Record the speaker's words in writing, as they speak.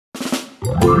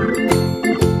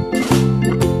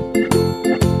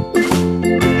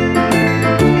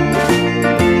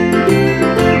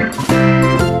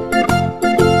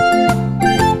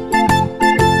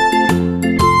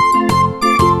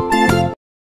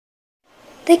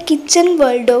The kitchen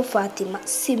world of Fatima.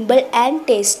 Simple and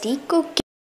tasty cooking.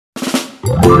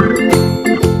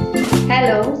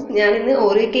 Hello, ഞാനിന്ന്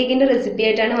Oreo കേക്കിൻ്റെ recipe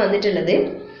ആയിട്ടാണ് വന്നിട്ടുള്ളത്.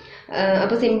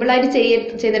 അപ്പോൾ സിമ്പിളായിട്ട്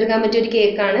ചെയ്തെടുക്കാൻ പറ്റിയ ഒരു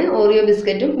കേക്കാണ് ഓറിയോ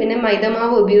ബിസ്ക്കറ്റും പിന്നെ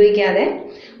മൈദമാവ് ഉപയോഗിക്കാതെ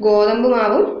ഗോതമ്പ്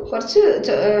മാവും കുറച്ച്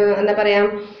എന്താ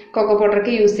പറയുക കൊക്കോ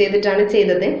പൗഡറൊക്കെ യൂസ് ചെയ്തിട്ടാണ്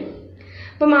ചെയ്തത്.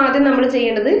 അപ്പം ആദ്യം നമ്മൾ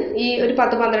ചെയ്യേണ്ടത് ഈ ഒരു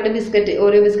 10-12 ബിസ്ക്കറ്റ്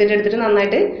ഓറിയോ ബിസ്ക്കറ്റ് എടുത്തിട്ട്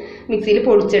നന്നായിട്ട് മിക്സിയിൽ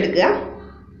പൊടിച്ചെടുക്കുക.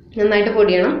 നന്നായിട്ട്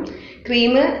പൊടിയണം.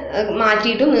 ക്രീം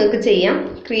മാറ്റിയിട്ടും നിങ്ങൾക്ക് ചെയ്യാം.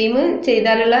 ക്രീം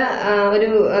ചെയ്താലുള്ള ഒരു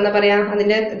എന്താ പറയുക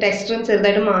അതിൻ്റെ ടെക്സ്ചറും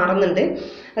ചെറുതായിട്ട് മാറുന്നുണ്ട്.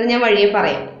 അത് ഞാൻ വഴിയെ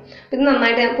പറയാം. ഇത്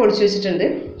നന്നായിട്ട് ഞാൻ പൊടിച്ചു വെച്ചിട്ടുണ്ട്.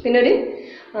 പിന്നെ ഒരു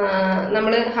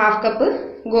നമ്മൾ 1/2 കപ്പ്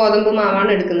ഗോതമ്പ്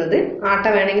മാവാണ് എടുക്കുന്നത്. ആട്ട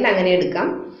വേണമെങ്കിൽ അങ്ങനെ എടുക്കാം.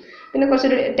 പിന്നെ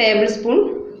കുറച്ചൊരു ടേബിൾ സ്പൂൺ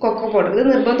കൊക്കോ പൗഡർ, ഇത്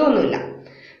നിർബന്ധമൊന്നുമില്ല.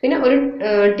 പിന്നെ ഒരു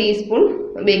ടീസ്പൂൺ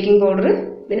ബേക്കിംഗ് പൗഡർ,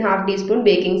 പിന്നെ 1/2 ടീസ്പൂൺ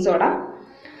ബേക്കിംഗ് സോഡ,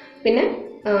 പിന്നെ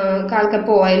 1/4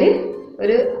 കപ്പ് ഓയിൽ,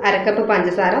 ഒരു 1/2 കപ്പ്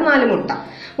പഞ്ചസാര, 4 മുട്ട.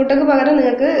 മുട്ടയ്ക്ക് പകരം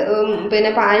നിങ്ങൾക്ക് പിന്നെ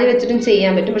പാല് വെച്ചിട്ടും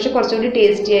ചെയ്യാൻ പറ്റും, പക്ഷെ കുറച്ചുകൂടി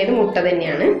ടേസ്റ്റി ആയത് മുട്ട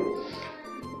തന്നെയാണ്.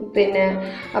 പിന്നെ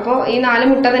അപ്പോൾ ഈ 4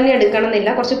 മുട്ട തന്നെ എടുക്കണമെന്നില്ല,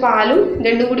 കുറച്ച് പാലും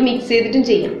രണ്ടും കൂടി മിക്സ് ചെയ്തിട്ടും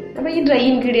ചെയ്യാം. അപ്പോൾ ഈ ഡ്രൈ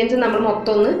ഇൻഗ്രീഡിയൻസ് നമ്മൾ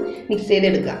മൊത്തം ഒന്ന് മിക്സ്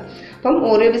ചെയ്തെടുക്കുക. അപ്പം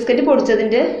ഓറിയോ ബിസ്ക്കറ്റ്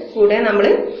പൊടിച്ചതിൻ്റെ കൂടെ നമ്മൾ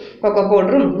കൊക്കോ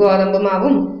പൗഡറും ഗോതമ്പ്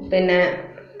മാവും പിന്നെ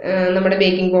നമ്മുടെ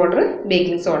ബേക്കിംഗ് പൗഡർ,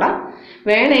 ബേക്കിംഗ് സോഡ,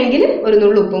 വേണമെങ്കിൽ ഒരു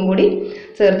നുള്ളു ഉപ്പും കൂടി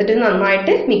ചേർത്തിട്ട്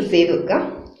നന്നായിട്ട് മിക്സ് ചെയ്ത് വെക്കുക.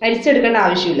 അരിച്ചെടുക്കേണ്ട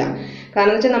ആവശ്യമില്ല.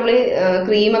 കാരണം എന്ന് വെച്ചാൽ നമ്മൾ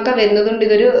ക്രീമൊക്കെ വരുന്നതുകൊണ്ട്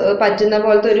ഇതൊരു പറ്റുന്ന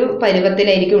പോലത്തെ ഒരു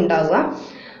പരുവത്തിലായിരിക്കും ഉണ്ടാവുക.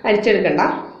 അരിച്ചെടുക്കണ്ട.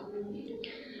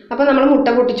 അപ്പോൾ നമ്മൾ മുട്ട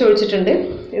പൊട്ടിച്ചൊഴിച്ചിട്ടുണ്ട്.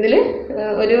 ഇതിൽ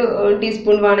ഒരു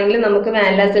ടീസ്പൂൺ വേണമെങ്കിൽ നമുക്ക്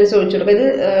വാനില എസൻസ് ഒഴിച്ചു കൊടുക്കാം. ഇത്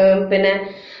പിന്നെ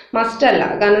മസ്റ്റ് അല്ല,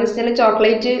 കാരണം എന്ന് വെച്ചാൽ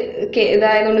ചോക്ലേറ്റ്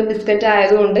ഇതായതുകൊണ്ട് ബിസ്ക്കറ്റ്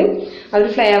ആയതുകൊണ്ട്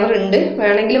അതൊരു ഫ്ലേവർ ഉണ്ട്.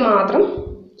 വേണമെങ്കിൽ മാത്രം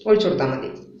ഒഴിച്ചു കൊടുത്താൽ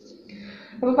മതി.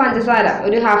 അപ്പോൾ പഞ്ചസാര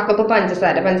ഒരു 1/2 കപ്പ്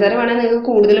പഞ്ചസാര വേണമെങ്കിൽ നിങ്ങൾക്ക്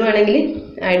കൂടുതൽ വേണമെങ്കിൽ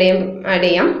ആഡ്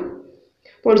ചെയ്യാം.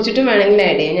 പൊടിച്ചിട്ടും വേണമെങ്കിൽ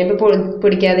ആഡ് ചെയ്യാം. ഞാനിപ്പോൾ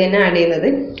പൊടിക്കാതെ തന്നെ ആഡ് ചെയ്യുന്നത്.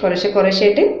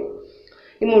 കുറേശ്ശായിട്ട്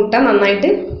ഈ മുട്ട നന്നായിട്ട്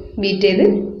ബീറ്റ് ചെയ്ത്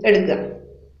എടുക്കുക.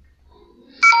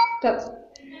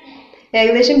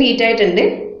 ഏകദേശം ബീറ്റായിട്ടുണ്ട്.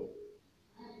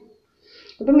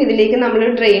 അപ്പം ഇതിലേക്ക് നമ്മൾ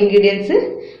ഡ്രൈ ഇൻഗ്രീഡിയൻസ്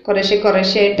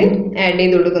കുറേശ്ശായിട്ട് ആഡ്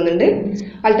ചെയ്ത് കൊടുക്കുന്നുണ്ട്.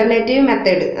 ആൾട്ടർനേറ്റീവ്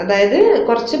മെത്തേഡ്, അതായത്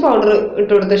കുറച്ച് പൗഡർ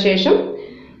ഇട്ട് കൊടുത്ത ശേഷം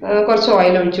കുറച്ച്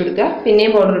ഓയിൽ ഒഴിച്ചു കൊടുക്കുക,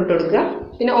 പിന്നെയും പൗഡർ ഇട്ട് കൊടുക്കുക.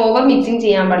 പിന്നെ ഓവർ മിക്സിങ്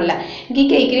ചെയ്യാൻ പാടില്ല. എനിക്ക് ഈ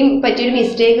കേക്കിന് പറ്റിയൊരു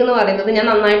മിസ്റ്റേക്ക് എന്ന് പറയുന്നത് ഞാൻ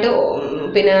നന്നായിട്ട്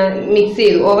പിന്നെ മിക്സ്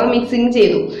ചെയ്തു, ഓവർ മിക്സിങ്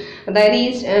ചെയ്തു. അതായത് ഈ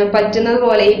പറ്റുന്നത്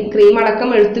പോലെ ഈ ക്രീം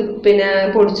അടക്കം പിന്നെ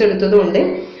പൊടിച്ചെടുത്തത് കൊണ്ട്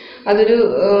അതൊരു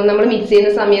നമ്മൾ മിക്സ്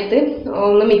ചെയ്യുന്ന സമയത്ത്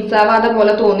ഒന്ന് മിക്സ് ആവാതെ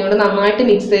പോലെ തോന്നിയോണ്ട് നന്നായിട്ട്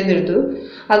മിക്സ് ചെയ്തെടുത്തു.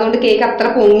 അതുകൊണ്ട് കേക്ക് അത്ര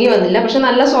പൊങ്ങി വന്നില്ല, പക്ഷെ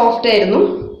നല്ല സോഫ്റ്റ് ആയിരുന്നു.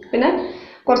 പിന്നെ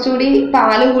കുറച്ചുകൂടി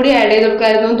പാലും കൂടി ആഡ് ചെയ്ത്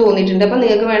കൊടുക്കാമായിരുന്നു എന്ന് തോന്നിയിട്ടുണ്ട്. അപ്പം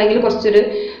നിങ്ങൾക്ക് വേണമെങ്കിൽ കുറച്ചൊരു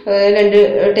 2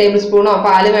 ടേബിൾ സ്പൂണോ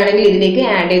പാല് വേണമെങ്കിൽ ഇതിലേക്ക്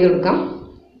ആഡ് ചെയ്ത് കൊടുക്കാം.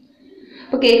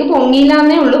 അപ്പോൾ കേക്ക്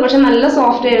പൊങ്ങിയില്ലാന്നേ ഉള്ളൂ, പക്ഷെ നല്ല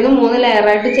സോഫ്റ്റ് ആയിരുന്നു. 3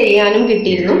 ലെയറായിട്ട് ചെയ്യാനും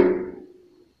കിട്ടിയിരുന്നു.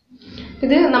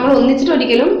 ഇത് നമ്മൾ ഒന്നിച്ചിട്ട്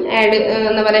ഒരിക്കലും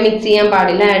എന്താ പറയുക മിക്സ് ചെയ്യാൻ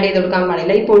പാടില്ല, ആഡ് ചെയ്ത് കൊടുക്കാൻ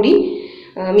പാടില്ല. ഈ പൊടി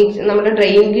നമ്മുടെ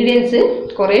ഡ്രൈ ഇൻഗ്രീഡിയൻസ്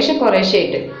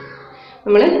കുറേശ്ശായിട്ട്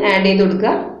നമ്മൾ ആഡ് ചെയ്ത്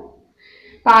കൊടുക്കുക.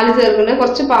 പാല് ചേർക്കുന്നത്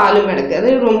കുറച്ച് പാലും എടുക്കുക. അത്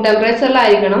റൂം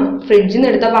ടെമ്പറേച്ചറിലായിരിക്കണം, ഫ്രിഡ്ജിൽ നിന്ന്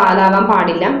എടുത്ത പാലാവാൻ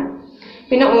പാടില്ല.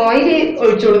 പിന്നെ ഓയിൽ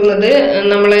ഒഴിച്ചു കൊടുക്കുന്നത്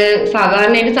നമ്മൾ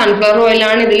സാധാരണയായിട്ട് സൺഫ്ലവർ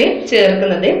ഓയിലാണ് ഇതിൽ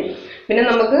ചേർക്കുന്നത്. പിന്നെ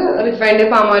നമുക്ക് റിഫൈൻഡ്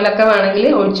പാം ഓയിലൊക്കെ വേണമെങ്കിൽ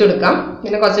ഒഴിച്ചു കൊടുക്കാം.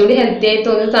 പിന്നെ കുറച്ചുകൂടി ഹെൽത്തി ആയി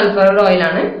തോന്നുന്നത് സൺഫ്ലവർ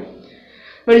ഓയിലാണ്.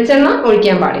 വെളിച്ചെണ്ണ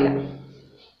ഒഴിക്കാൻ പാടില്ല.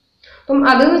 അപ്പം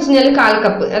അതെന്ന് വെച്ച് കഴിഞ്ഞാൽ 1/4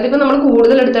 കപ്പ്. അതിപ്പോൾ നമ്മൾ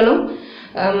കൂടുതൽ എടുത്താലും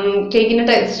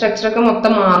കേക്കിൻ്റെ സ്ട്രക്ചറൊക്കെ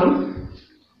മൊത്തം മാറും.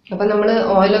 അപ്പം നമ്മൾ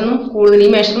ഓയിലൊന്നും കൂടുതൽ ഈ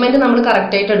മെഷർമെൻറ്റ് നമ്മൾ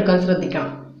കറക്റ്റായിട്ട് എടുക്കാൻ ശ്രദ്ധിക്കണം.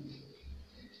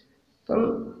 അപ്പം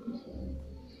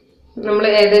നമ്മൾ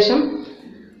ഏകദേശം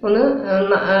ഒന്ന്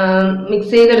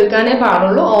മിക്സ് ചെയ്തെടുക്കാനേ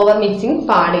പാടുള്ളൂ, ഓവർ മിക്സിങ്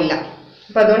പാടില്ല.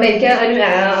 അപ്പം അതുകൊണ്ട് എനിക്ക് ഒരു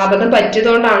അബദ്ധം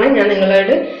പറ്റിയതുകൊണ്ടാണ് ഞാൻ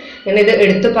നിങ്ങളോട് ഇത്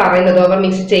എടുത്ത് പറയുന്നത്, ഓവർ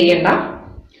മിക്സ് ചെയ്യണ്ട.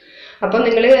 അപ്പം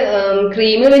നിങ്ങൾ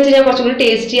ക്രീം വെച്ച് ഞാൻ കുറച്ചും കൂടി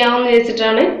ടേസ്റ്റി ആവുമെന്ന്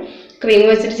വെച്ചിട്ടാണ് ക്രീം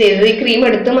വെച്ചിട്ട് ചെയ്തത്. ഈ ക്രീം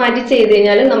എടുത്ത് മാറ്റി ചെയ്ത്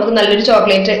കഴിഞ്ഞാൽ നമുക്ക് നല്ലൊരു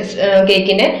ചോക്ലേറ്റ്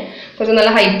കേക്കിൻ്റെ കുറച്ച്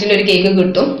നല്ല ഹൈറ്റിലൊരു കേക്ക്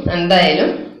കിട്ടും എന്തായാലും.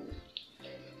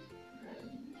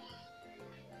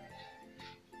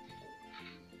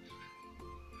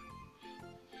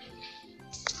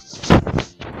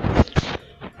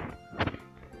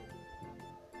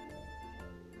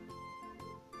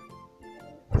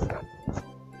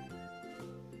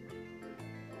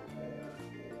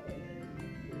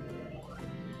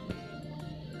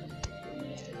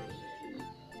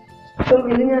 അപ്പം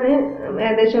ഇത് ഞാൻ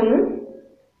ഏകദേശം ഒന്ന്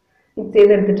മിക്സ്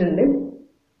ചെയ്തെടുത്തിട്ടുണ്ട്.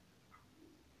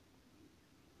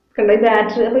 കണ്ടോ ഈ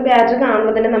ബാറ്റർ. അപ്പോൾ ഈ ബാറ്റർ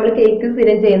കാണുമ്പോൾ തന്നെ നമ്മൾ കേക്ക്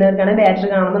സ്ഥിരം ചെയ്യുന്നവർക്കാണ് ബാറ്റർ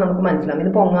കാണുമ്പോൾ നമുക്ക് മനസ്സിലാവും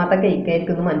ഇത് പൊങ്ങാത്ത കേക്ക്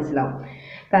ആയിരിക്കും എന്ന് മനസ്സിലാവും.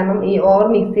 കാരണം ഈ ഓവർ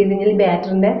മിക്സ് ചെയ്ത് കഴിഞ്ഞാൽ ഈ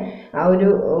ബാറ്ററിൻ്റെ ആ ഒരു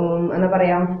എന്താ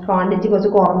പറയുക ക്വാണ്ടിറ്റി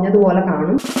കുറച്ച് കുറഞ്ഞതുപോലെ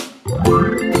കാണും.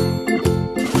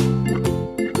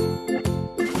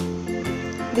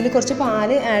 ഇതിൽ കുറച്ച്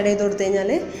പാല് ആഡ് ചെയ്ത് കൊടുത്തു കഴിഞ്ഞാൽ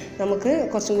നമുക്ക്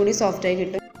കുറച്ചും കൂടി സോഫ്റ്റായി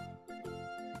കിട്ടും.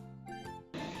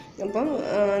 അപ്പം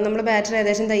നമ്മുടെ ബാറ്റർ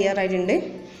ഏകദേശം തയ്യാറായിട്ടുണ്ട്.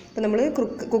 അപ്പോൾ നമ്മൾ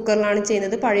കുക്കറിലാണ്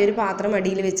ചെയ്യുന്നത്. പഴയൊരു പാത്രം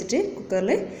അടിയിൽ വെച്ചിട്ട്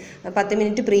കുക്കറിൽ 10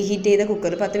 മിനിറ്റ് പ്രീ ഹീറ്റ് ചെയ്ത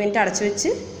കുക്കർ 10 മിനിറ്റ് അടച്ചു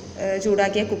വെച്ച്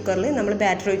ചൂടാക്കിയ കുക്കറിൽ നമ്മൾ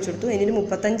ബാറ്റർ ഒഴിച്ചു കൊടുത്തു. ഇതിന്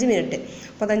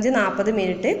 35-40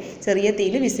 മിനിറ്റ് ചെറിയ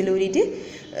തീയിൽ വിസിലൂരിയിട്ട്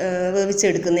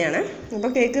വേവിച്ചെടുക്കുന്നതാണ്.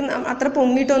 അപ്പോൾ കേക്ക് അത്ര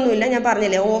പൊങ്ങിയിട്ടൊന്നുമില്ല. ഞാൻ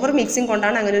പറഞ്ഞില്ലേ, ഓവർ മിക്സിങ്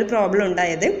കൊണ്ടാണ് അങ്ങനെ ഒരു പ്രോബ്ലം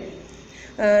ഉണ്ടായത്.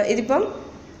 ഇതിപ്പം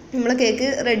നമ്മൾ കേക്ക്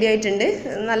റെഡി ആയിട്ടുണ്ട്.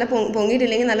 നല്ല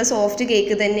പൊങ്ങിയിട്ടില്ലെങ്കിൽ നല്ല സോഫ്റ്റ്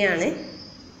കേക്ക് തന്നെയാണ്.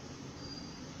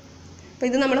 അപ്പോൾ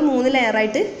ഇത് നമ്മൾ 3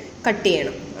 ലെയറായിട്ട് കട്ട്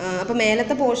ചെയ്യണം. അപ്പോൾ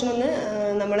മേലത്തെ പോർഷൻ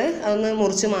നമ്മൾ അതൊന്ന്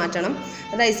മുറിച്ച് മാറ്റണം.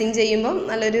 അത് ഐസിങ് ചെയ്യുമ്പോൾ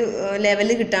നല്ലൊരു ലെവൽ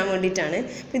കിട്ടാൻ വേണ്ടിയിട്ടാണ്.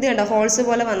 അപ്പോൾ ഇത് കണ്ടോ ഹോൾസ്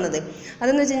പോലെ വന്നത്,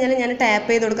 അതെന്ന് വെച്ച് കഴിഞ്ഞാൽ ഞാൻ ടാപ്പ്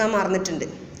ചെയ്ത് കൊടുക്കാൻ മറന്നിട്ടുണ്ട്,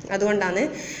 അതുകൊണ്ടാണ്.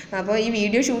 അപ്പോൾ ഈ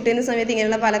വീഡിയോ ഷൂട്ട് ചെയ്യുന്ന സമയത്ത്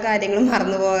ഇങ്ങനെയുള്ള പല കാര്യങ്ങളും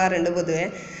മറന്നു പോകാറുണ്ട് പൊതുവേ.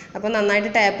 അപ്പോൾ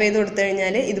നന്നായിട്ട് ടാപ്പ് ചെയ്ത് കൊടുത്തു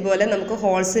കഴിഞ്ഞാൽ ഇതുപോലെ നമുക്ക്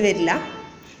ഹോൾസ് വരില്ല.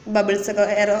 ബബിൾസൊക്കെ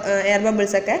എയർ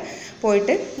ബബിൾസൊക്കെ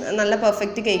പോയിട്ട് നല്ല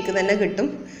പെർഫെക്റ്റ് കേക്ക് തന്നെ കിട്ടും.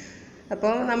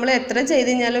 അപ്പോൾ നമ്മൾ എത്ര ചെയ്ത്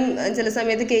കഴിഞ്ഞാലും ചില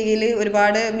സമയത്ത് കേക്കിൽ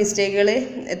ഒരുപാട് മിസ്റ്റേക്കുകൾ,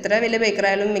 എത്ര വലിയ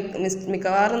ബേക്കറായാലും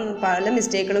മിക്കവാറും പല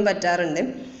മിസ്റ്റേക്കുകളും പറ്റാറുണ്ട്.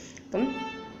 ഇപ്പം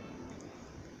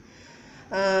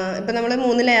നമ്മൾ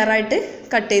 3 ലെയറായിട്ട്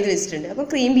കട്ട് ചെയ്ത് വെച്ചിട്ടുണ്ട്. അപ്പോൾ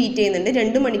ക്രീം ബീറ്റ് ചെയ്യുന്നുണ്ട്.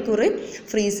 2 മണിക്കൂർ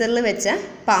ഫ്രീസറിൽ വെച്ച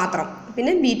പാത്രം,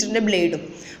 പിന്നെ ബീറ്ററിൻ്റെ ബ്ലേഡും.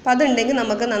 അപ്പോൾ അതുണ്ടെങ്കിൽ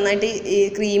നമുക്ക് നന്നായിട്ട് ഈ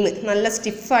ക്രീം നല്ല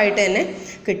സ്റ്റിഫായിട്ട് തന്നെ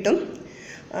കിട്ടും.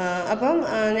 അപ്പം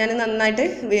ഞാൻ നന്നായിട്ട്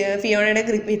ഫിയോണയുടെ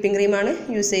വിപ്പിംഗ് ക്രീമാണ്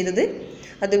യൂസ് ചെയ്തത്.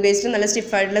 അത് ഉപയോഗിച്ചിട്ട് നല്ല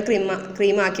സ്റ്റിഫായിട്ടുള്ള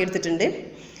ക്രീം ആക്കി എടുത്തിട്ടുണ്ട്.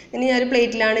 ഇനി ഞാനൊരു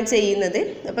പ്ലേറ്റിലാണ് ചെയ്യുന്നത്.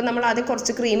 അപ്പം നമ്മൾ ആദ്യം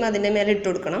കുറച്ച് ക്രീം അതിൻ്റെ മേലെ ഇട്ട്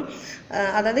കൊടുക്കണം.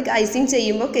 അതായത് ഐസിങ്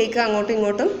ചെയ്യുമ്പോൾ കേക്ക് അങ്ങോട്ടും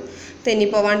ഇങ്ങോട്ടും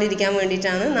തെന്നിപ്പോവാണ്ടിരിക്കാൻ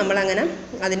വേണ്ടിയിട്ടാണ് നമ്മളങ്ങനെ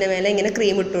അതിൻ്റെ മേലെ ഇങ്ങനെ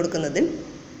ക്രീം ഇട്ട് കൊടുക്കുന്നത്.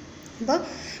 അപ്പോൾ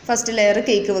ഫസ്റ്റ് ലെയർ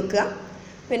കേക്ക് വെക്കുക,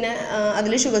 പിന്നെ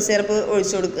അതിൽ ഷുഗർ സിറപ്പ്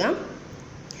ഒഴിച്ചു കൊടുക്കുക,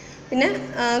 പിന്നെ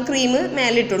ക്രീം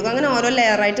മേലെ ഇട്ട് കൊടുക്കുക. അങ്ങനെ ഓരോ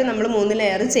ലെയറായിട്ട് നമ്മൾ 3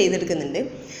 ലെയർ ചെയ്തെടുക്കുന്നുണ്ട്.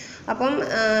 അപ്പം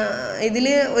ഇതിൽ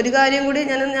ഒരു കാര്യം കൂടി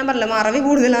ഞാൻ പറഞ്ഞില്ല, മറവി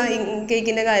കൂടുതലാണ്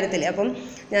കേക്കിൻ്റെ കാര്യത്തിൽ. അപ്പം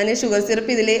ഞാൻ ഷുഗർ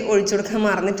സിറപ്പ് ഇതിൽ ഒഴിച്ചു കൊടുക്കാൻ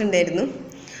മറന്നിട്ടുണ്ടായിരുന്നു.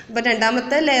 അപ്പോൾ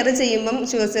രണ്ടാമത്തെ ലെയർ ചെയ്യുമ്പം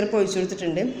ഷുഗർ സിറപ്പ് ഒഴിച്ചു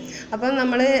കൊടുത്തിട്ടുണ്ട്. അപ്പം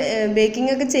നമ്മൾ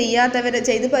ബേക്കിംഗ് ഒക്കെ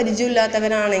ചെയ്ത്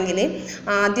പരിചയമില്ലാത്തവരാണെങ്കിൽ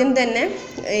ആദ്യം തന്നെ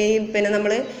പിന്നെ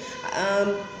നമ്മൾ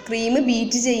ക്രീം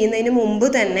ബീറ്റ് ചെയ്യുന്നതിന് മുമ്പ്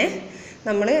തന്നെ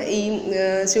നമ്മൾ ഈ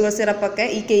ഷുഗർ സിറപ്പൊക്കെ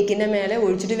ഈ കേക്കിൻ്റെ മേലെ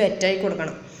ഒഴിച്ചിട്ട് വെറ്റായി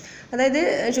കൊടുക്കണം. അതായത്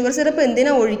ഷുഗർ സിറപ്പ്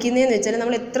എന്തിനാണ് ഒഴിക്കുന്നതെന്ന് വെച്ചാൽ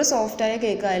നമ്മൾ എത്ര സോഫ്റ്റായ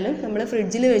കേക്കായാലും നമ്മൾ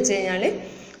ഫ്രിഡ്ജിൽ വെച്ച് കഴിഞ്ഞാൽ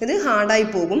ഇത് ഹാർഡായി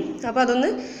പോകും. അപ്പോൾ അതൊന്ന്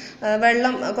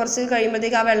വെള്ളം കുറച്ച്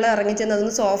കഴിയുമ്പോഴത്തേക്ക് ആ വെള്ളം ഇറങ്ങിച്ചെന്ന്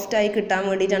അതൊന്ന് സോഫ്റ്റായി കിട്ടാൻ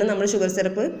വേണ്ടിയിട്ടാണ് നമ്മൾ ഷുഗർ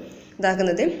സിറപ്പ്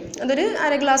ഇതാക്കുന്നത്. അതൊരു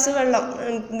 1/2 ഗ്ലാസ്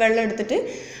വെള്ളം എടുത്തിട്ട്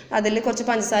അതിൽ കുറച്ച്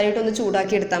പഞ്ചസാരയിട്ടൊന്ന്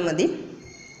ചൂടാക്കി എടുത്താൽ മതി.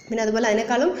 പിന്നെ അതുപോലെ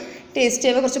അതിനേക്കാളും ടേസ്റ്റ്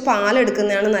ചെയ്യുമ്പോൾ കുറച്ച്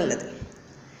പാലെടുക്കുന്നതാണ് നല്ലത്.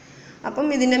 അപ്പം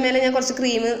ഇതിൻ്റെ മേലെ ഞാൻ കുറച്ച്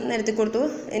ക്രീം നിരത്തി കൊടുത്തു.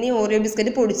 ഇനി ഓറിയോ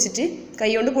ബിസ്ക്കറ്റ് പൊടിച്ചിട്ട്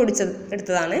കൈകൊണ്ട്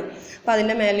എടുത്തതാണ്. അപ്പോൾ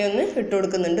അതിൻ്റെ മേലെ ഒന്ന് ഇട്ട്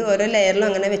കൊടുക്കുന്നുണ്ട്. ഓരോ ലെയറിലും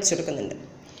അങ്ങനെ വെച്ച് കൊടുക്കുന്നുണ്ട്.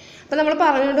 അപ്പോൾ നമ്മൾ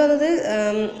പറഞ്ഞുകൊണ്ട് വന്നത്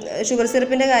ഷുഗർ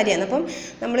സിറപ്പിൻ്റെ കാര്യമാണ്. അപ്പം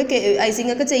നമ്മൾ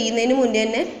ഐസിംഗ് ഒക്കെ ചെയ്യുന്നതിന് മുന്നേ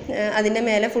തന്നെ അതിൻ്റെ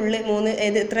മേലെ ഫുള്ള്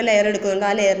എത്ര ലെയർ എടുക്കുന്നുണ്ടോ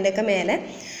ആ ലെയറിൻ്റെയൊക്കെ മേലെ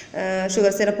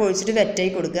ഷുഗർ സിറപ്പ് ഒഴിച്ചിട്ട് വെറ്റായി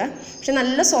കൊടുക്കുക. പക്ഷെ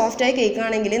നല്ല സോഫ്റ്റായ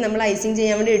കേക്കാണെങ്കിൽ നമ്മൾ ഐസിങ്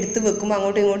ചെയ്യാൻ വേണ്ടി എടുത്ത് വെക്കുമ്പോൾ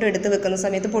അങ്ങോട്ടും ഇങ്ങോട്ടും എടുത്ത് വെക്കുന്ന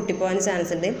സമയത്ത് പൊട്ടിപ്പോകാൻ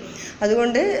ചാൻസ് ഉണ്ട്.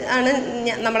 അതുകൊണ്ട് ആണ്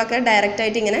നമ്മളൊക്കെ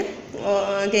ഡയറക്റ്റായിട്ട് ഇങ്ങനെ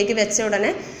കേക്ക് വെച്ച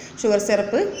ഉടനെ ഷുഗർ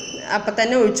സിറപ്പ് അപ്പം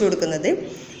തന്നെ ഒഴിച്ചു കൊടുക്കുന്നത്.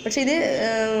 പക്ഷേ ഇത്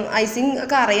ഐസിങ്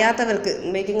ഒക്കെ അറിയാത്തവർക്ക്,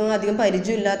 ബേക്കിംഗ് അധികം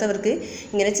പരിചയമില്ലാത്തവർക്ക്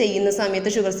ഇങ്ങനെ ചെയ്യുന്ന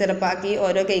സമയത്ത് ഷുഗർ സിറപ്പാക്കി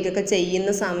ഓരോ കേക്കൊക്കെ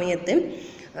ചെയ്യുന്ന സമയത്ത്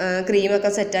ക്രീമൊക്കെ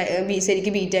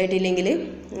ശരിക്കും ബീറ്റായിട്ടില്ലെങ്കിൽ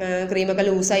ക്രീമൊക്കെ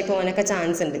ലൂസായി പോകാനൊക്കെ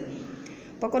ചാൻസ് ഉണ്ട്.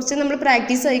 അപ്പോൾ കുറച്ച് നമ്മൾ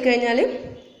പ്രാക്ടീസ് ആയി കഴിഞ്ഞാൽ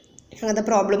അങ്ങനത്തെ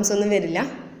പ്രോബ്ലംസ് ഒന്നും വരില്ല.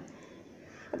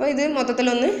 അപ്പോൾ ഇത്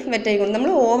മൊത്തത്തിലൊന്ന് വെറ്റായിക്കൊണ്ട്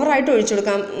നമ്മൾ ഓവറായിട്ട് ഒഴിച്ചു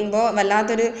കൊടുക്കുമ്പോൾ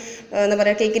വല്ലാത്തൊരു എന്താ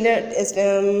പറയുക കേക്കിൻ്റെ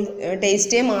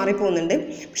ടേസ്റ്റേ മാറിപ്പോകുന്നുണ്ട്.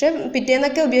 പക്ഷേ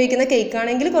പിറ്റേന്നൊക്കെ ഉപയോഗിക്കുന്ന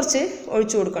കേക്കാണെങ്കിൽ കുറച്ച്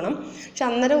ഒഴിച്ചു കൊടുക്കണം. പക്ഷെ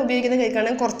അന്നേരം ഉപയോഗിക്കുന്ന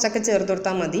കേക്കാണെങ്കിൽ കുറച്ചൊക്കെ ചേർത്ത്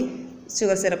കൊടുത്താൽ മതി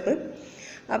ഷുഗർ സിറപ്പ്.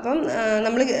 അപ്പം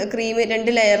നമ്മൾ ക്രീം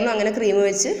 2 ലെയറിലും അങ്ങനെ ക്രീം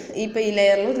വെച്ച് ഇപ്പോൾ ഈ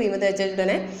ലെയറിലും ക്രീം തേച്ചിട്ട്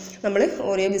തന്നെ നമ്മൾ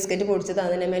ഓറിയോ ബിസ്ക്കറ്റ് പൊടിച്ചത്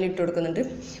അതിൻ്റെ മേലെ ഇട്ട് കൊടുക്കുന്നുണ്ട്.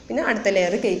 പിന്നെ അടുത്ത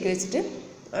ലെയർ കേക്ക് വെച്ചിട്ട്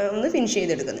ഒന്ന് ഫിനിഷ്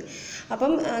ചെയ്തെടുക്കുന്നത്.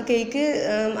 അപ്പം കേക്ക്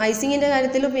ഐസിങ്ങിൻ്റെ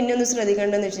കാര്യത്തിൽ പിന്നെ ഒന്ന്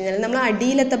ശ്രദ്ധിക്കേണ്ടതെന്ന് വെച്ച് കഴിഞ്ഞാൽ നമ്മൾ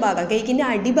അടിയിലത്തെ ഭാഗം, കേക്കിൻ്റെ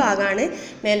അടിഭാഗമാണ്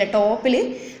മേലെ ടോപ്പിൽ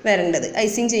വരേണ്ടത്.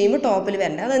 ഐസിങ് ചെയ്യുമ്പോൾ ടോപ്പിൽ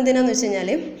വരേണ്ടത്. അതെന്തിനാണെന്ന് വെച്ച് കഴിഞ്ഞാൽ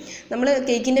നമ്മൾ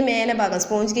കേക്കിൻ്റെ മേലെ ഭാഗം,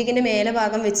 സ്പോഞ്ച് കേക്കിൻ്റെ മേലെ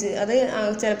ഭാഗം വെച്ച് അത്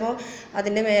ചിലപ്പോൾ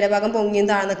അതിൻ്റെ മേലെ ഭാഗം പൊങ്ങിയും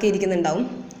താഴ്ന്നൊക്കെ ഇരിക്കുന്നുണ്ടാവും.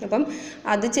 അപ്പം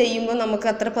അത് ചെയ്യുമ്പോൾ നമുക്ക്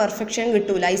അത്ര പെർഫെക്ഷൻ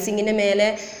കിട്ടൂല. ഐസിങ്ങിൻ്റെ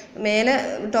മേലെ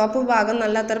ടോപ്പ് ഭാഗം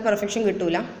നല്ല അത്ര പെർഫെക്ഷൻ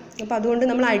കിട്ടൂല. അപ്പോൾ അതുകൊണ്ട്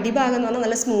നമ്മൾ അടിഭാഗം എന്ന് പറഞ്ഞാൽ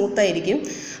നല്ല സ്മൂത്തായിരിക്കും.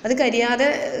 അത് കരിയാതെ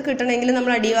കിട്ടണമെങ്കിൽ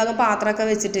നമ്മൾ അടിഭാഗം പാത്രമൊക്കെ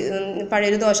വെച്ചിട്ട്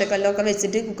പഴയൊരു ദോശക്കല്ലൊക്കെ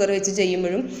വെച്ചിട്ട് കുക്കർ വെച്ച്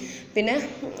ചെയ്യുമ്പോഴും പിന്നെ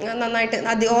നന്നായിട്ട്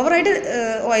ഓവറായിട്ട്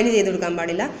ഓയിൽ ചെയ്ത് കൊടുക്കാൻ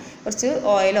പാടില്ല. കുറച്ച്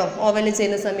ഓയിലോ ഓവനിൽ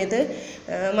ചെയ്യുന്ന സമയത്ത്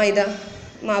മൈദ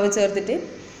മാവ് ചേർത്തിട്ട്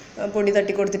പൊടി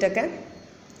തട്ടി കൊടുത്തിട്ടൊക്കെ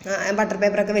ബട്ടർ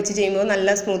പേപ്പറൊക്കെ വെച്ച് ചെയ്യുമ്പോൾ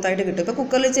നല്ല സ്മൂത്തായിട്ട് കിട്ടും. ഇപ്പോൾ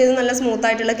കുക്കറിൽ ചെയ്ത് നല്ല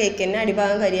സ്മൂത്തായിട്ടുള്ള കേക്ക് തന്നെ,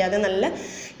 അടിഭാഗം കരിയാതെ നല്ല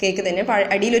കേക്ക് തന്നെ.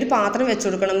 അടിയിലൊരു പാത്രം വെച്ച്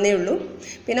കൊടുക്കണം എന്നേ ഉള്ളൂ.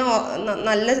 പിന്നെ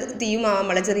നല്ല തീയും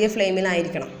ആവുമ്പോൾ ചെറിയ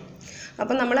ഫ്ലെയിമിലായിരിക്കണം.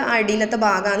 അപ്പം നമ്മൾ അടിയിലത്തെ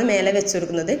ഭാഗമാണ് മേലെ വെച്ച്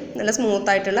കൊടുക്കുന്നത്, നല്ല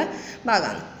സ്മൂത്തായിട്ടുള്ള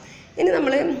ഭാഗമാണ്. ഇനി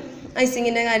നമ്മൾ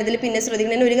ഐസിങ്ങിൻ്റെ കാര്യത്തിൽ പിന്നെ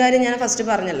ശ്രദ്ധിക്കണം. ഒരു കാര്യം ഞാൻ ഫസ്റ്റ്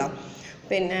പറഞ്ഞല്ലോ,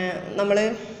 പിന്നെ നമ്മൾ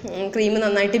ക്രീം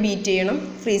നന്നായിട്ട് ബീറ്റ് ചെയ്യണം.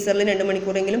 ഫ്രീസറിൽ 2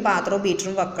 മണിക്കൂറെങ്കിലും പാത്രവും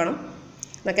ബീറ്ററും വെക്കണം.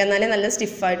 എന്നൊക്കെ എന്നാലേ നല്ല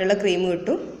സ്റ്റിഫായിട്ടുള്ള ക്രീം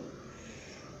കിട്ടും.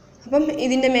 അപ്പം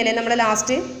ഇതിൻ്റെ മേലെ നമ്മൾ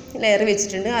ലാസ്റ്റ് ലെയർ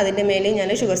വെച്ചിട്ടുണ്ട്. അതിൻ്റെ മേലെ ഞാൻ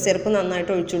ഷുഗർ സിറപ്പ്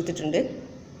നന്നായിട്ട് ഒഴിച്ചു കൊടുത്തിട്ടുണ്ട്.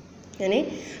 ഞാൻ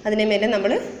അതിൻ്റെ മേലെ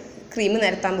നമ്മൾ ക്രീം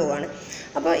നിരത്താൻ പോവുകയാണ്.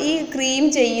 അപ്പോൾ ഈ ക്രീം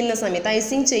ചെയ്യുന്ന സമയത്ത്,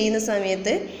 ഐസിങ് ചെയ്യുന്ന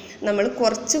സമയത്ത് നമ്മൾ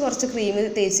കുറച്ച് ക്രീം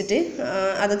തേച്ചിട്ട്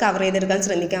അത് കവർ ചെയ്തെടുക്കാൻ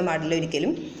ശ്രമിക്കാൻ പാടില്ല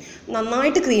ഒരിക്കലും.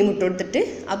 നന്നായിട്ട് ക്രീം ഇട്ട് കൊടുത്തിട്ട്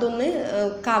അതൊന്ന്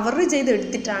കവർ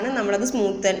ചെയ്തെടുത്തിട്ടാണ് നമ്മളത്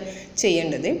സ്മൂത്ത്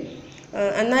ചെയ്യേണ്ടത്.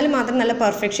 എന്നാലും മാത്രം നല്ല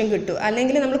പെർഫെക്ഷൻ കിട്ടും.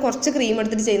 അല്ലെങ്കിൽ നമ്മൾ കുറച്ച് ക്രീം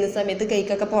എടുത്തിട്ട് ചെയ്യുന്ന സമയത്ത്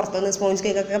കേക്കൊക്കെ പുറത്തുനിന്ന്, സ്പോഞ്ച്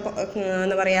കേക്കൊക്കെ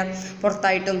എന്താ പറയുക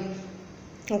പുറത്തായിട്ടും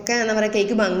ഒക്കെ എന്താ പറയുക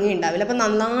കേക്ക് ഭംഗി ഉണ്ടാവില്ല. അപ്പം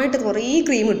നന്നായിട്ട് കുറേ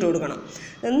ക്രീം ഇട്ട് കൊടുക്കണം.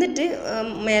 എന്നിട്ട്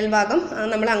മേൽഭാഗം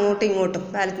നമ്മൾ അങ്ങോട്ടും ഇങ്ങോട്ടും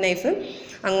പാലറ്റ് നൈഫ്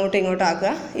അങ്ങോട്ടും ഇങ്ങോട്ടും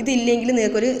ആക്കുക. ഇതില്ലെങ്കിൽ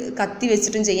നിങ്ങൾക്കൊരു കത്തി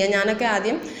വെച്ചിട്ടും ചെയ്യാം. ഞാനൊക്കെ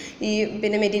ആദ്യം ഈ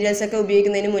പിന്നെ മെറ്റീരിയൽസൊക്കെ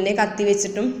ഉപയോഗിക്കുന്നതിന് മുന്നേ കത്തി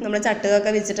വെച്ചിട്ടും നമ്മൾ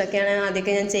ചട്ടുകൊക്കെ വെച്ചിട്ടൊക്കെയാണ്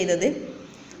ആദ്യമൊക്കെ ഞാൻ ചെയ്തത്.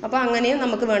 അപ്പോൾ അങ്ങനെയും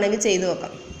നമുക്ക് വേണമെങ്കിൽ ചെയ്ത്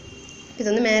നോക്കാം.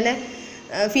 ഇതൊന്ന് മേലെ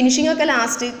ഫിനിഷിംഗ് ഒക്കെ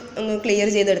ലാസ്റ്റ് ഒന്ന് ക്ലിയർ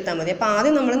ചെയ്തെടുത്താൽ മതി. അപ്പോൾ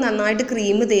ആദ്യം നമ്മൾ നന്നായിട്ട്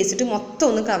ക്രീം തേച്ചിട്ട് മൊത്തം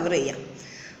ഒന്ന് കവർ ചെയ്യാം.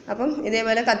 അപ്പം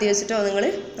ഇതേപോലെ കത്തി വെച്ചിട്ടോ നിങ്ങൾ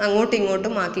അങ്ങോട്ടും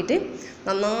ഇങ്ങോട്ടും ആക്കിയിട്ട്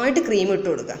നന്നായിട്ട് ക്രീം ഇട്ട്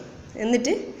കൊടുക്കുക.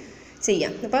 എന്നിട്ട്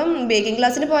ചെയ്യാം. അപ്പം ബേക്കിംഗ്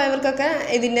ക്ലാസ്സിന് പോയവർക്കൊക്കെ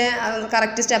ഇതിൻ്റെ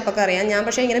കറക്റ്റ് സ്റ്റെപ്പൊക്കെ അറിയാം. ഞാൻ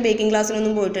പക്ഷേ ഇങ്ങനെ ബേക്കിംഗ്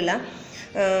ക്ലാസ്സിനൊന്നും പോയിട്ടില്ല.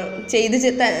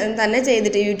 തന്നെ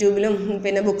ചെയ്തിട്ട് യൂട്യൂബിലും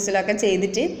പിന്നെ ബുക്സിലൊക്കെ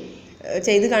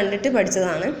ചെയ്ത് കണ്ടിട്ട്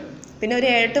പഠിച്ചതാണ്. പിന്നെ ഒരു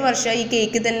 7-8 വർഷം ഈ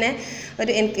കേക്ക് തന്നെ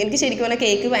എനിക്ക് ശരിക്കും പറഞ്ഞാൽ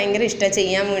കേക്ക് ഭയങ്കര ഇഷ്ടമാണ്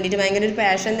ചെയ്യാൻ വേണ്ടിയിട്ട്. ഭയങ്കര ഒരു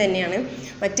പാഷൻ തന്നെയാണ്.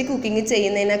 മറ്റ് കുക്കിംഗ്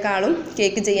ചെയ്യുന്നതിനേക്കാളും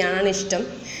കേക്ക് ചെയ്യാനാണ് ഇഷ്ടം.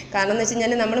 കാരണം എന്ന് വെച്ച്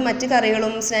കഴിഞ്ഞാൽ നമ്മൾ മറ്റ്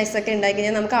കറികളും സ്നാക്സൊക്കെ ഉണ്ടാക്കി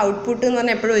കഴിഞ്ഞാൽ നമുക്ക് ഔട്ട്പുട്ട് എന്ന്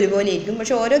പറഞ്ഞാൽ എപ്പോഴും ഒരുപോലെ ആയിരിക്കും.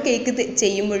 പക്ഷേ ഓരോ കേക്ക്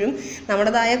ചെയ്യുമ്പോഴും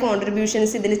നമ്മുടേതായ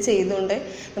കോൺട്രിബ്യൂഷൻസ് ഇതിൽ ചെയ്തുകൊണ്ട്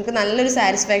നമുക്ക് നല്ലൊരു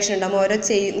സാറ്റിസ്ഫാക്ഷൻ ഉണ്ടാകും. ഓരോ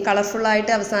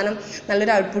കളർഫുള്ളായിട്ട് അവസാനം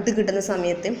നല്ലൊരു ഔട്ട്പുട്ട് കിട്ടുന്ന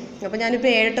സമയത്ത്. അപ്പോൾ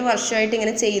ഞാനിപ്പോൾ 7-8 വർഷമായിട്ട്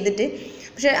ഇങ്ങനെ ചെയ്തിട്ട്,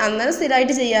 പക്ഷേ അന്നേരം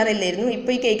സ്ഥിരമായിട്ട് ചെയ്യാറില്ലായിരുന്നു.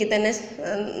 ഇപ്പോൾ ഈ കേക്കിൽ തന്നെ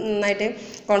നന്നായിട്ട്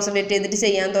കോൺസെൻട്രേറ്റ് ചെയ്തിട്ട്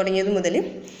ചെയ്യാൻ തുടങ്ങിയത് മുതൽ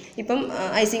ഇപ്പം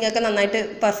ഐസിങ് ഒക്കെ നന്നായിട്ട്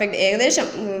പെർഫെക്റ്റ്, ഏകദേശം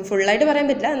ഫുള്ളായിട്ട് പറയാൻ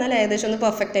പറ്റില്ല, എന്നാൽ ഏകദേശം ഒന്ന്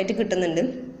പെർഫെക്റ്റായിട്ട് കിട്ടുന്നുണ്ട്.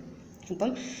 അപ്പം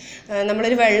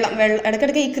നമ്മളൊരു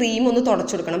ഇടയ്ക്കിടയ്ക്ക് ഈ ക്രീം ഒന്ന്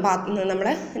തുടച്ചു കൊടുക്കണം.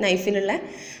 നമ്മുടെ നൈഫിലുള്ള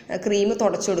ക്രീം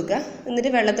തുടച്ചു കൊടുക്കുക.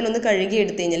 എന്നിട്ട് വെള്ളത്തിലൊന്ന് കഴുകി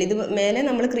എടുത്തു കഴിഞ്ഞാൽ ഇത് മേലെ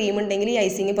നമ്മൾ ക്രീം ഉണ്ടെങ്കിൽ ഈ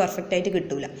ഐസിങ് പെർഫെക്റ്റായിട്ട്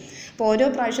കിട്ടില്ല. അപ്പോൾ ഓരോ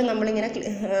പ്രാവശ്യം നമ്മളിങ്ങനെ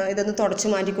ഇതൊന്ന് തുടച്ച്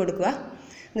മാറ്റി കൊടുക്കുക.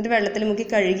 എന്നിട്ട് വെള്ളത്തിൽ മുക്കി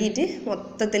കഴുകിയിട്ട്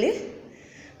മൊത്തത്തിൽ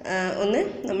ഒന്ന്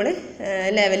നമ്മൾ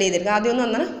ലെവൽ ചെയ്തെടുക്കുക. ആദ്യമൊന്നും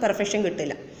വന്നാൽ പെർഫെക്ഷൻ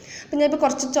കിട്ടില്ല. അപ്പം ഞാനിപ്പോൾ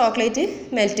കുറച്ച് ചോക്ലേറ്റ്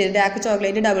മെൽറ്റ് ചെയ്ത്, ഡാർക്ക്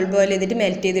ചോക്ലേറ്റ് ഡബിൾ ബോയിൽ ചെയ്തിട്ട്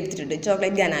മെൽറ്റ് ചെയ്തെടുത്തിട്ടുണ്ട്,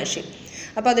 ചോക്ലേറ്റ് ഗനാഷ്.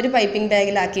 അപ്പോൾ അതൊരു പൈപ്പിംഗ്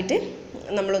ബാഗിലാക്കിയിട്ട്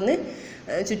നമ്മളൊന്ന്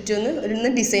ചുറ്റുമൊന്ന് ഒന്ന്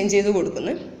ഡിസൈൻ ചെയ്ത്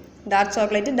കൊടുക്കുന്നു. ഡാർക്ക്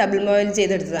ചോക്ലേറ്റ് ഡബിൾ ബോയിൽ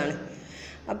ചെയ്തെടുത്തതാണ്.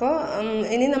 അപ്പോൾ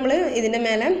ഇനി നമ്മൾ ഇതിൻ്റെ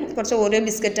മേലെ കുറച്ച് ഓറിയോ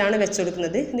ബിസ്ക്കറ്റാണ് വെച്ച്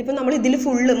കൊടുക്കുന്നത്. ഇതിപ്പോൾ നമ്മൾ ഇതിൽ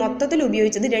ഫുള്ള് മൊത്തത്തിൽ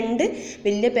ഉപയോഗിച്ചത് 2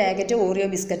 വലിയ പാക്കറ്റ് ഓറിയോ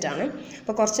ബിസ്ക്കറ്റാണ്.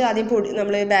 അപ്പോൾ കുറച്ച് ആദ്യം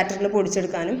നമ്മൾ ബാറ്ററിൽ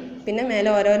പൊടിച്ചെടുക്കാനും പിന്നെ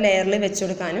മേലെ ഓരോ ലെയറിൽ വെച്ച്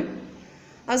കൊടുക്കാനും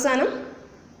അവസാനം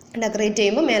ഡെക്കറേറ്റ്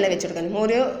ചെയ്യുമ്പോൾ മേലെ വെച്ച് കൊടുക്കാനും.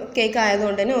 ഓറിയോ കേക്ക്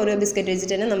ആയതുകൊണ്ട് തന്നെ ഓറിയോ ബിസ്ക്കറ്റ്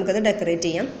വെച്ചിട്ട് തന്നെ നമുക്കത് ഡെക്കറേറ്റ്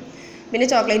ചെയ്യാം. പിന്നെ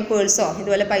ചോക്ലേറ്റ് പേഴ്സോ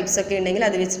ഇതുപോലെ പൈപ്സൊക്കെ ഉണ്ടെങ്കിൽ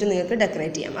അത് വെച്ചിട്ട് നിങ്ങൾക്ക്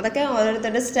ഡെക്കറേറ്റ് ചെയ്യാം. അതൊക്കെ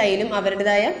ഓരോരുത്തരുടെ സ്റ്റൈലും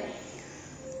അവരുടേതായ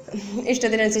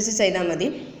ഇഷ്ടത്തിനനുസരിച്ച് ചെയ്താൽ മതി.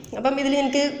 അപ്പം ഇതിൽ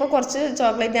എനിക്ക് ഇപ്പോൾ കുറച്ച്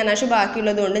ചോക്ലേറ്റ് ഗനാഷ്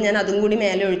ബാക്കിയുള്ളത് കൊണ്ട് ഞാൻ അതും കൂടി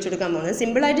മേലെ ഒഴിച്ചെടുക്കാൻ പോകുന്നത്.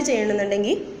 സിമ്പിളായിട്ട്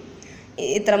ചെയ്യണമെന്നുണ്ടെങ്കിൽ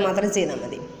ഇത്ര മാത്രം ചെയ്താൽ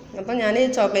മതി. അപ്പം ഞാൻ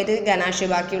ചോക്ലേറ്റ് ഗനാഷ്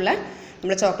ബാക്കിയുള്ള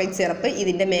നമ്മുടെ ചോക്ലേറ്റ് സിറപ്പ്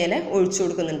ഇതിൻ്റെ മേലെ ഒഴിച്ചു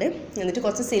കൊടുക്കുന്നുണ്ട്. എന്നിട്ട്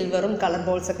കുറച്ച് സിൽവറും കളർ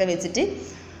ബോൾസൊക്കെ വെച്ചിട്ട്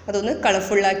അതൊന്ന്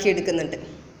കളർഫുള്ളാക്കി എടുക്കുന്നുണ്ട്.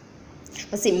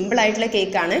 അപ്പോൾ സിമ്പിളായിട്ടുള്ള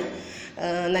കേക്കാണ്,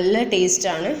 നല്ല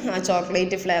ടേസ്റ്റാണ്. ആ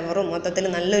ചോക്ലേറ്റ് ഫ്ലേവറും മൊത്തത്തിൽ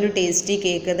നല്ലൊരു ടേസ്റ്റി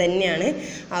കേക്ക് തന്നെയാണ്.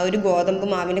 ആ ഒരു ഗോതമ്പ്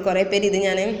മാവിൻ്റെ കുറേ പേര് ഇത്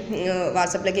ഞാൻ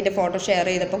വാട്സപ്പിലേക്ക് ഇതിൻ്റെ ഫോട്ടോ ഷെയർ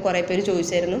ചെയ്തപ്പോൾ കുറേ പേര്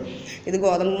ചോദിച്ചായിരുന്നു ഇത്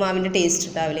ഗോതമ്പ് മാവിൻ്റെ ടേസ്റ്റ്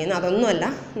ഉണ്ടാവില്ലേന്ന്. അതൊന്നുമല്ല,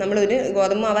 നമ്മളൊരു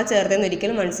ഗോതമ്പ് മാവ ചേർത്തതെന്ന്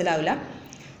ഒരിക്കലും മനസ്സിലാവില്ല.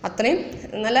 അത്രയും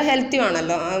നല്ല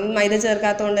ഹെൽത്തിയാണല്ലോ, മൈദ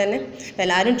ചേർക്കാത്തതുകൊണ്ട് തന്നെ.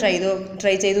 എല്ലാവരും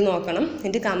ട്രൈ ചെയ്ത് നോക്കണം.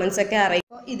 എന്നിട്ട് കമൻസൊക്കെ അറിയിക്കും.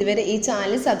 ഇതുവരെ ഈ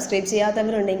ചാനൽ സബ്സ്ക്രൈബ്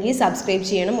ചെയ്യാത്തവരുണ്ടെങ്കിൽ സബ്സ്ക്രൈബ്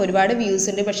ചെയ്യണം. ഒരുപാട് വ്യൂസ്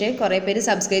ഉണ്ട്, പക്ഷേ കുറേ പേര്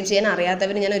സബ്സ്ക്രൈബ് ചെയ്യാൻ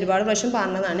അറിയാത്തവർ ഞാൻ ഒരുപാട് പ്രാവശ്യം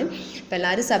പറഞ്ഞതാണ്. അപ്പോൾ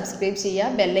എല്ലാവരും സബ്സ്ക്രൈബ് ചെയ്യുക,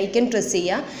 ബെല്ലൈക്കൻ പ്രസ്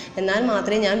ചെയ്യുക. എന്നാൽ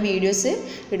മാത്രമേ ഞാൻ വീഡിയോസ്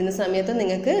ഇടുന്ന സമയത്ത്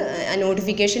നിങ്ങൾക്ക്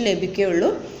നോട്ടിഫിക്കേഷൻ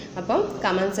ലഭിക്കുകയുള്ളൂ. അപ്പം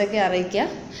കമൻസൊക്കെ അറിയിക്കുക.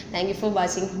 Thank you for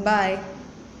watching. By.